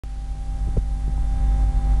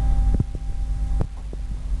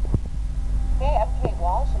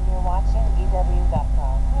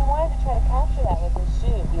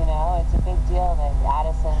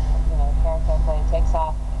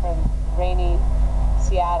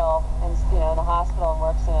in the hospital and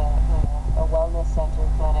works in a wellness center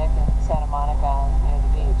clinic in Santa Monica near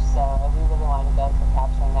the beach. So we really wanted to go for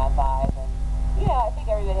capturing that vibe. And I think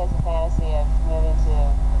everybody has a fantasy of moving to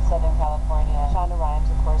Southern California. Shonda Rhimes,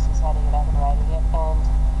 of course, is heading it up and writing it,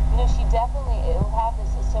 and she definitely, it'll have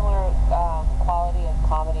this similar quality of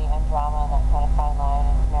comedy and drama, and that kind of fine line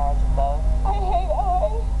and marriage of both. I hate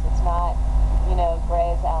LA. It's not,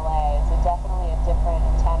 gray as LA. It's definitely a different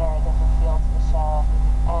tenor, a different feel to the show.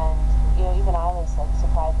 And, even I was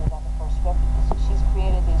surprised when I got the first script, because she's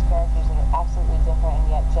created these characters that are absolutely different and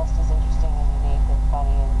yet just as interesting and unique and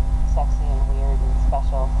funny and sexy and weird and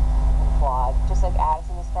special and flawed. Just like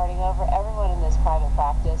Addison is starting over, everyone in this private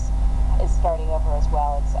practice is starting over as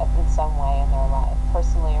well. It's in some way in their life,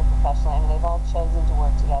 personally or professionally. I mean, they've all chosen to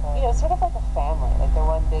work together. It's sort of like